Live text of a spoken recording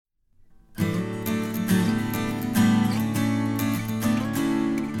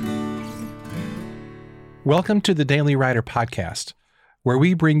Welcome to the Daily Writer Podcast, where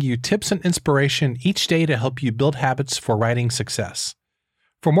we bring you tips and inspiration each day to help you build habits for writing success.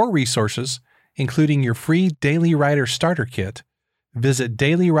 For more resources, including your free Daily Writer Starter Kit, visit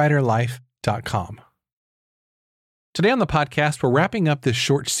dailywriterlife.com. Today on the podcast, we're wrapping up this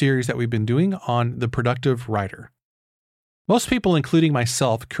short series that we've been doing on the productive writer. Most people, including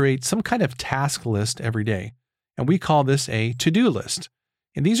myself, create some kind of task list every day, and we call this a to-do list.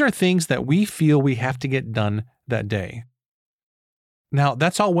 And these are things that we feel we have to get done that day. Now,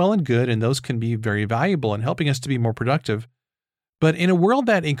 that's all well and good, and those can be very valuable in helping us to be more productive. But in a world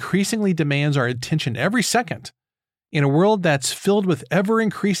that increasingly demands our attention every second, in a world that's filled with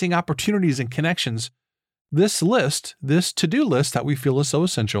ever-increasing opportunities and connections, this to-do list that we feel is so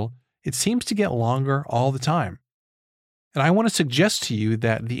essential, it seems to get longer all the time. And I want to suggest to you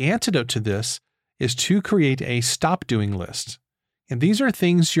that the antidote to this is to create a stop-doing list. And these are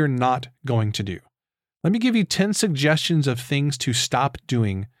things you're not going to do. Let me give you 10 suggestions of things to stop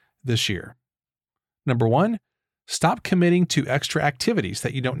doing this year. Number 1, stop committing to extra activities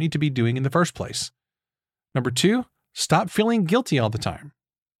that you don't need to be doing in the first place. Number 2, stop feeling guilty all the time.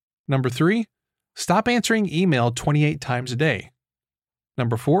 Number 3, stop answering email 28 times a day.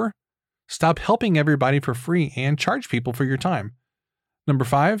 Number 4, stop helping everybody for free and charge people for your time. Number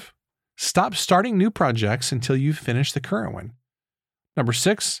 5, stop starting new projects until you've finished the current one. Number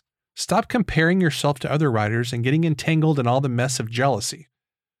 6, stop comparing yourself to other writers and getting entangled in all the mess of jealousy.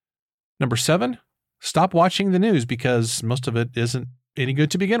 Number 7, stop watching the news because most of it isn't any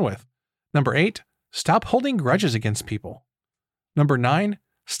good to begin with. Number 8, stop holding grudges against people. Number 9,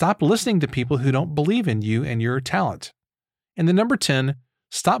 stop listening to people who don't believe in you and your talent. And then number 10,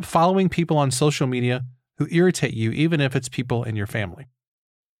 stop following people on social media who irritate you, even if it's people in your family.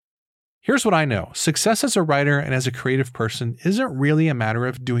 Here's what I know. Success as a writer and as a creative person isn't really a matter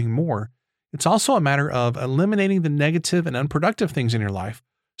of doing more. It's also a matter of eliminating the negative and unproductive things in your life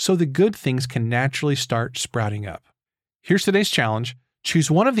so the good things can naturally start sprouting up. Here's today's challenge. Choose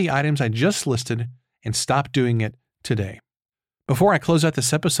one of the items I just listed and stop doing it today. Before I close out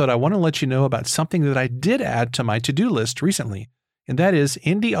this episode, I want to let you know about something that I did add to my to-do list recently, and that is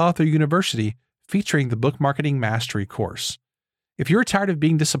Indie Author University featuring the Book Marketing Mastery course. If you're tired of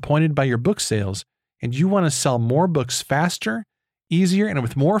being disappointed by your book sales and you want to sell more books faster, easier, and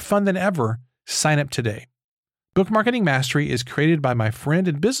with more fun than ever, sign up today. Book Marketing Mastery is created by my friend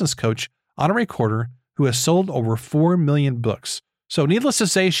and business coach, Honorée Corder, who has sold over 4 million books. So needless to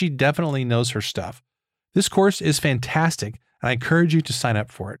say, she definitely knows her stuff. This course is fantastic, and I encourage you to sign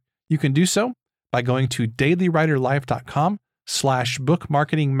up for it. You can do so by going to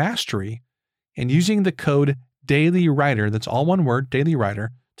dailywriterlife.com/bookmarketingmastery and using the code Daily Writer, that's all one word, Daily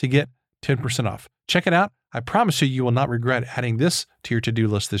Writer, to get 10% off. Check it out. I promise you will not regret adding this to your to-do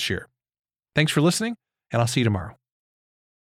list this year. Thanks for listening, and I'll see you tomorrow.